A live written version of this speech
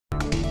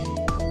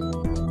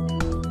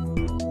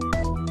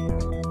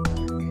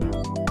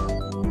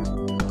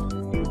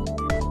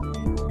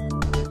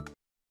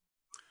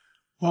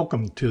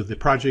Welcome to the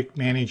Project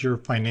Manager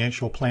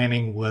Financial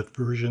Planning with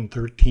version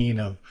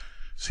 13 of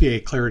CA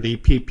Clarity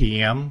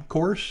PPM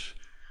course,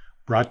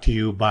 brought to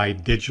you by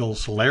Digital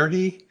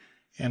Celerity,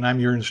 and I'm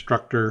your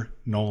instructor,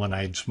 Nolan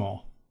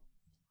Eidsmo.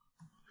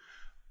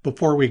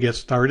 Before we get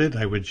started,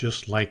 I would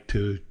just like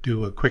to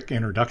do a quick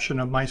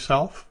introduction of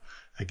myself.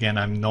 Again,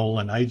 I'm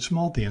Nolan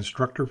Eidsmo, the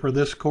instructor for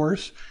this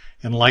course,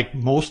 and like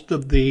most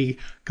of the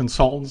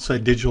consultants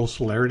at Digital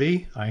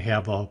Celerity, I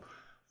have a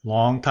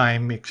long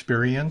time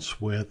experience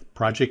with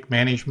project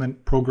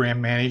management, program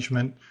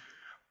management,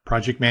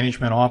 project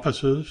management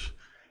offices,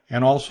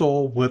 and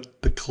also with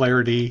the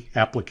Clarity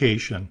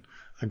application.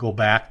 I go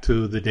back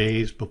to the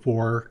days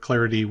before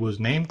Clarity was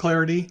named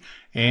Clarity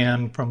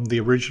and from the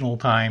original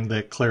time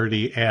that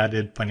Clarity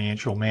added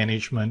financial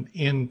management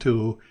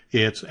into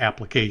its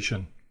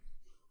application.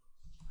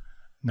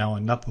 Now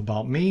enough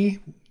about me.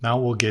 Now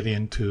we'll get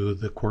into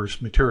the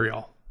course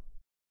material.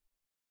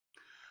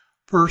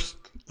 First,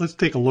 let's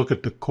take a look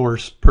at the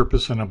course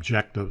purpose and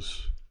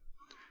objectives.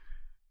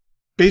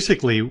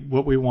 Basically,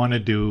 what we want to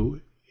do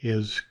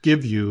is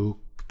give you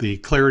the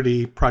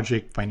Clarity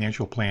project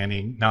financial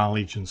planning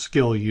knowledge and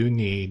skill you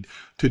need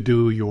to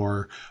do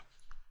your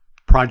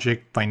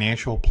project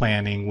financial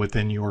planning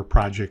within your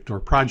project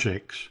or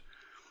projects.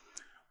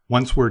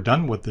 Once we're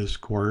done with this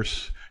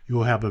course,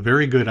 you'll have a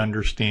very good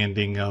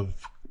understanding of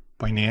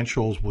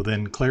financials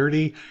within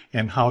Clarity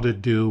and how to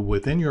do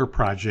within your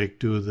project,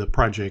 do the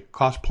project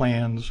cost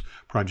plans,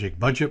 project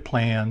budget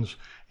plans,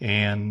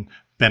 and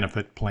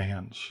benefit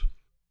plans.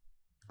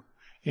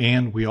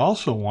 And we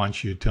also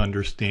want you to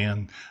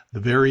understand the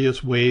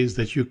various ways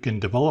that you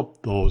can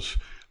develop those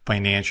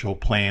financial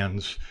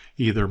plans,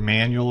 either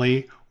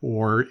manually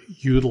or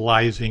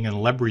utilizing and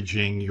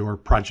leveraging your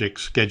project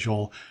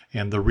schedule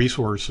and the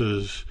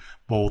resources,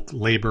 both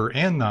labor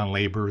and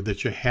non-labor,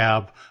 that you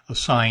have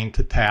assigned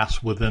to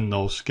tasks within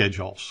those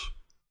schedules.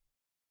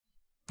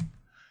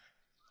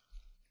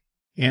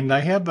 And I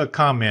have a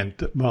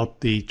comment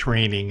about the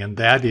training, and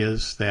that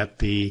is that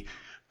the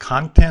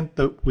content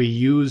that we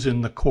use in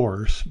the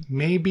course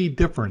may be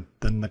different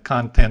than the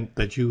content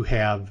that you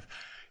have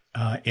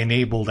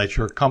enabled at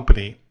your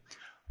company.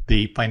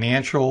 The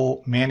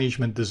financial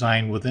management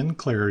design within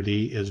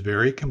Clarity is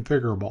very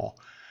configurable,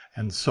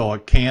 and so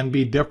it can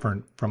be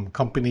different from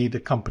company to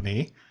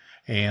company,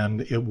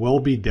 and it will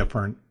be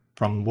different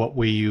from what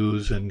we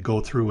use and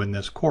go through in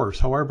this course.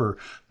 However,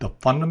 the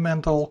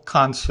fundamental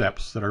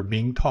concepts that are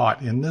being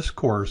taught in this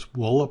course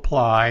will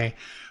apply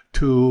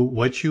to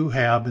what you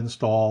have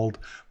installed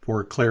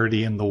for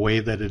Clarity in the way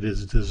that it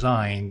is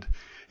designed.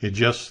 It's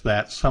just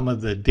that some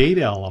of the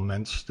data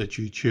elements that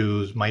you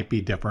choose might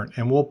be different,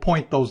 and we'll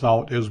point those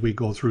out as we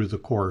go through the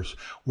course,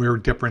 where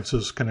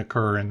differences can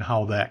occur and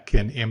how that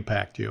can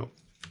impact you.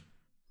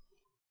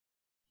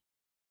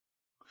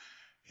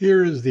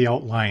 Here is the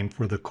outline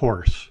for the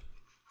course.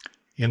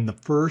 In the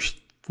first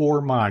 4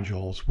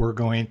 modules, we're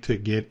going to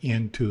get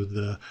into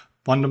the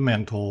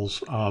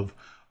fundamentals of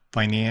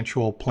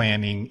financial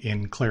planning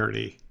in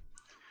Clarity.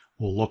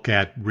 We'll look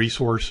at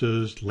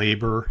resources,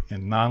 labor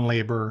and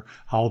non-labor,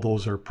 how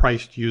those are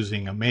priced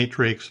using a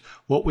matrix,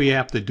 what we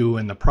have to do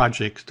in the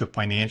projects to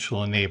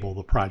financially enable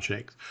the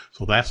project.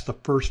 So that's the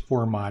first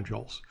 4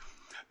 modules.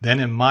 Then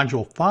in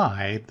Module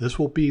 5, this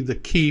will be the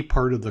key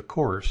part of the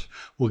course.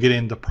 We'll get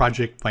into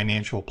project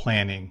financial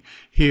planning.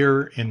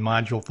 Here in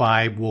Module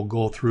 5, we'll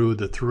go through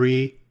the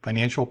 3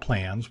 financial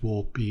plans.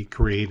 We'll be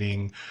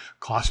creating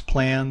cost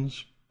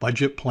plans,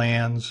 budget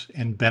plans,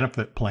 and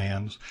benefit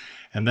plans.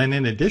 And then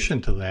in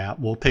addition to that,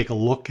 we'll take a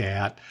look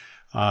at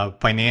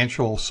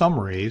financial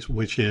summaries,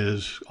 which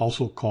is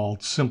also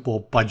called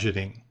simple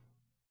budgeting.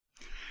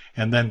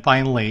 And then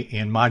finally,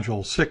 in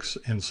Module 6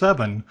 and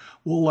 7,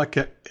 we'll look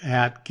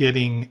at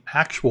getting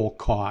actual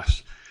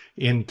costs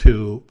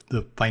into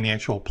the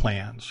financial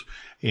plans.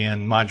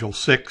 In Module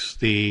 6,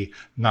 the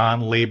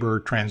non-labor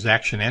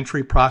transaction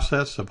entry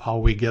process of how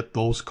we get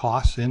those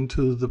costs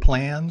into the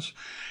plans.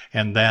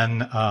 And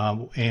then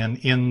and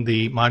in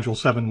the Module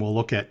 7, we'll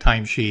look at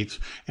timesheets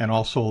and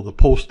also the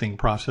posting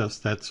process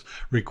that's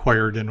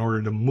required in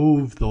order to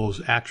move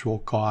those actual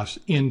costs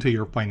into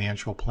your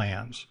financial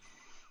plans.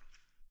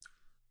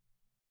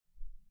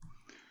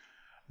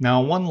 Now,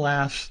 one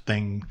last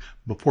thing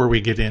before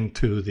we get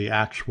into the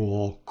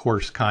actual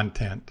course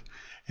content,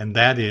 and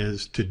that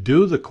is to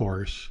do the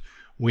course,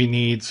 we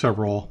need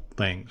several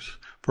things.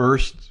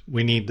 First,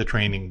 we need the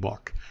training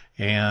book.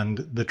 And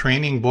the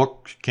training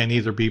book can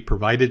either be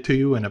provided to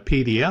you in a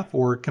PDF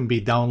or it can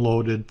be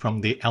downloaded from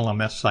the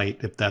LMS site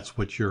if that's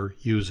what you're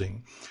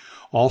using.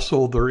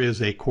 Also, there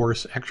is a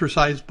course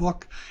exercise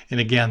book, and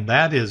again,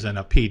 that is in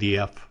a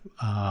PDF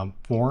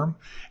form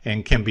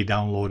and can be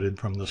downloaded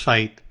from the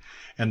site.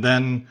 And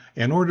then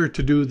in order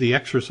to do the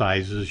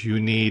exercises, you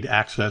need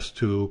access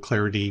to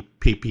Clarity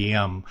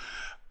PPM.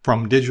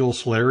 From Digital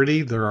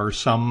Celerity, there are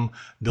some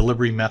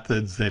delivery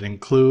methods that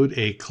include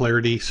a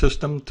Clarity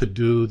system to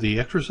do the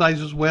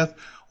exercises with,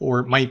 or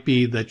it might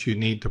be that you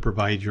need to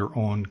provide your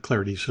own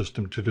Clarity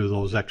system to do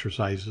those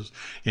exercises.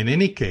 In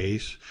any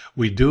case,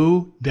 we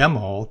do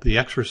demo the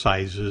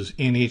exercises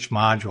in each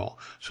module,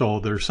 so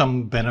there's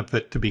some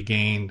benefit to be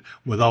gained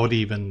without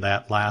even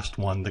that last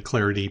one, the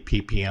Clarity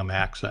PPM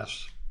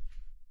access.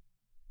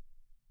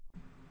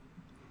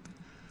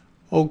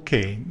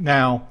 Okay,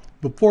 now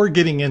before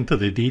getting into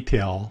the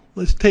detail,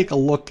 let's take a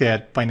look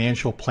at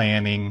financial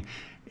planning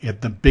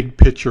at the big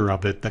picture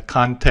of it, the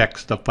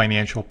context of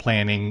financial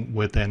planning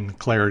within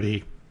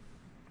Clarity.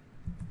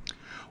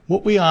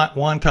 What we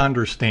want to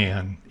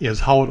understand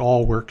is how it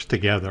all works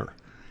together.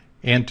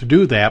 And to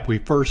do that, we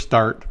first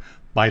start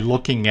by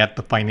looking at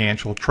the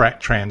financial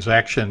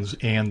transactions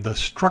and the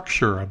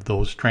structure of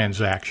those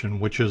transactions,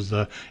 which is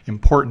the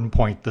important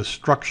point, the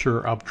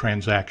structure of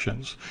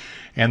transactions.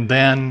 And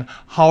then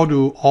how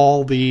do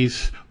all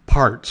these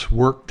parts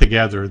work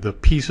together, the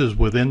pieces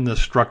within the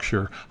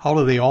structure, how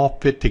do they all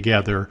fit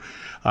together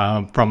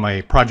from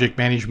a project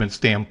management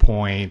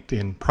standpoint,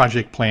 in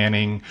project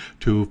planning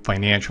to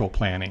financial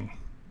planning.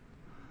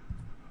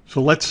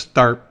 So let's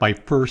start by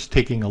first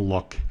taking a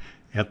look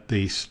at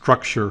the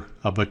structure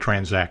of a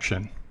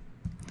transaction.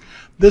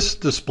 This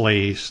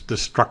displays the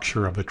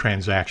structure of a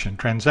transaction.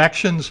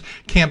 Transactions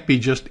can't be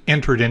just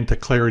entered into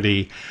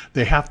Clarity.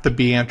 They have to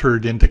be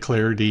entered into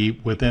Clarity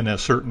within a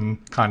certain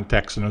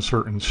context and a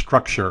certain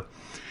structure.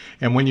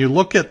 And when you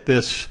look at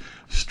this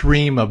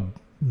stream of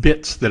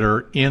bits that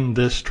are in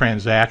this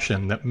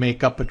transaction that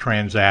make up a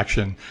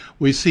transaction,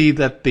 we see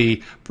that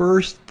the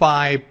first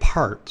 5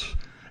 parts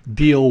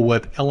deal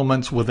with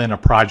elements within a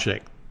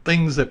project,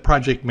 things that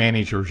project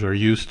managers are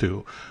used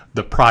to.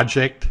 The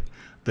project,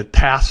 the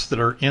tasks that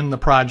are in the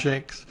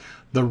projects,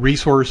 the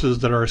resources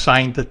that are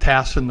assigned to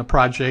tasks in the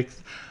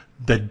project,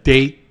 the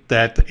date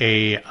that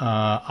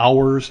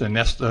hours and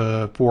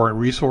for a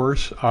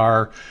resource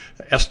are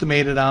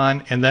estimated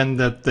on, and then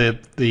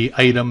the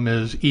item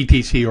is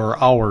ETC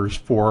or hours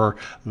for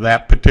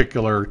that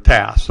particular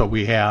task. So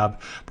we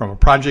have, from a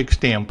project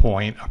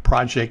standpoint, a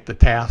project, a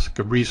task,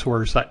 a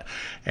resource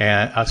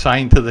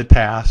assigned to the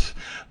task,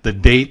 the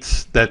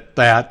dates that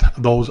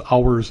those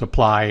hours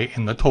apply,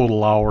 and the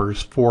total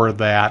hours for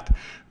that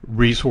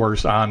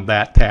resource on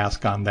that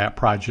task on that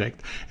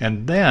project.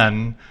 And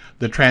then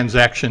the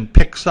transaction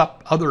picks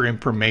up other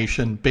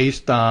information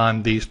based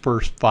on these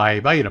first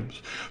 5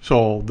 items.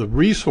 So the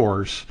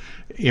resource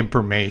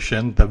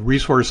information, the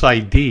resource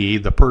ID,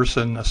 the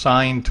person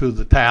assigned to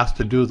the task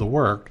to do the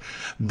work,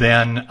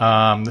 then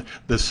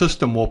the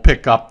system will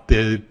pick up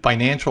the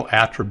financial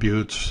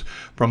attributes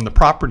from the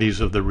properties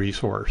of the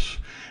resource.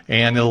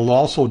 And it'll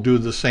also do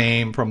the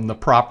same from the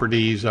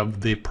properties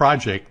of the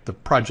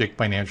project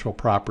financial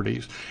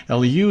properties.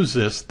 It'll use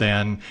this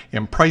then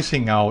in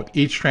pricing out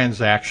each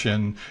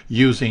transaction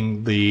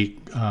using the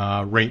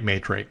rate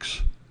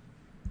matrix.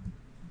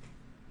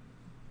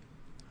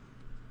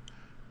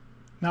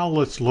 Now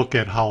let's look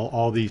at how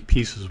all these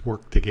pieces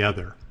work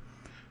together.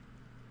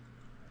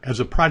 As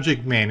a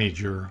project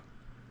manager,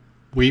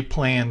 we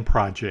plan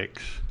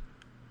projects.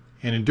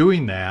 And in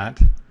doing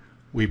that,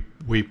 we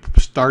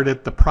start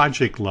at the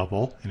project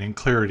level, and in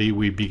Clarity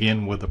we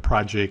begin with a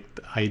project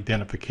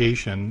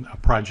identification, a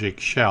project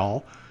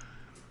shell,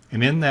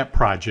 and in that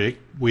project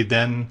we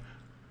then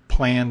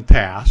plan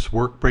tasks,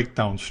 work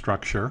breakdown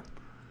structure,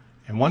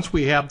 and once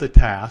we have the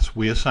tasks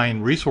we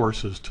assign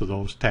resources to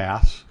those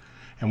tasks,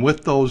 and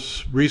with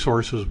those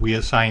resources we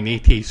assign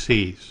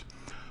ETCs.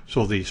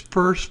 So these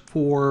first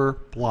 4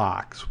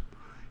 blocks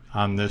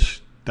on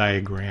this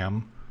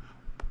diagram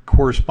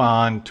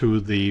correspond to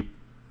the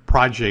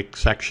project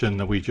section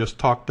that we just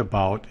talked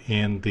about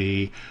in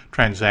the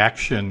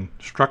transaction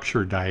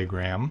structure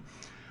diagram.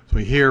 So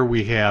here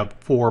we have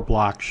 4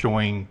 blocks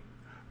showing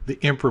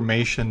the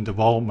information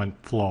development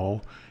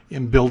flow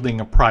in building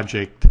a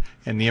project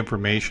and the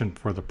information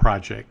for the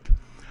project.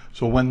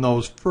 So when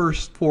those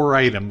first 4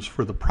 items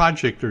for the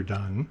project are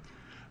done,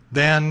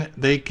 then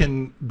they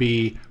can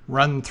be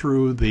run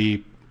through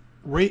the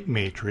rate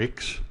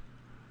matrix,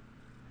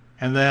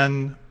 and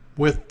then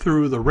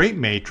through the rate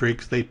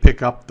matrix they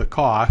pick up the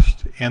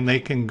cost and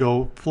they can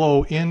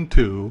flow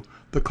into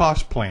the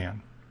cost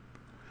plan.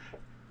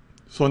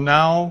 So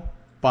now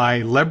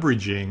by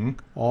leveraging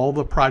all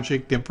the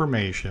project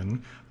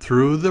information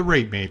through the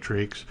rate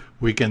matrix,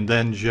 we can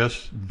then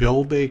just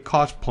build a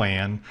cost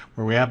plan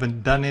where we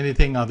haven't done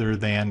anything other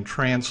than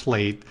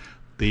translate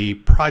the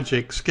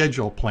project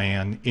schedule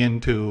plan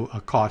into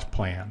a cost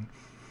plan.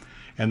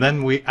 And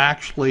then we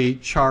actually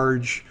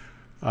charge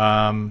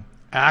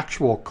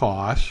actual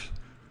costs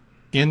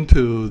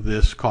into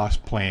this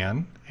cost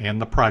plan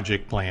and the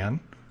project plan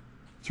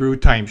through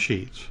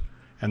timesheets.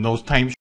 And those timesheets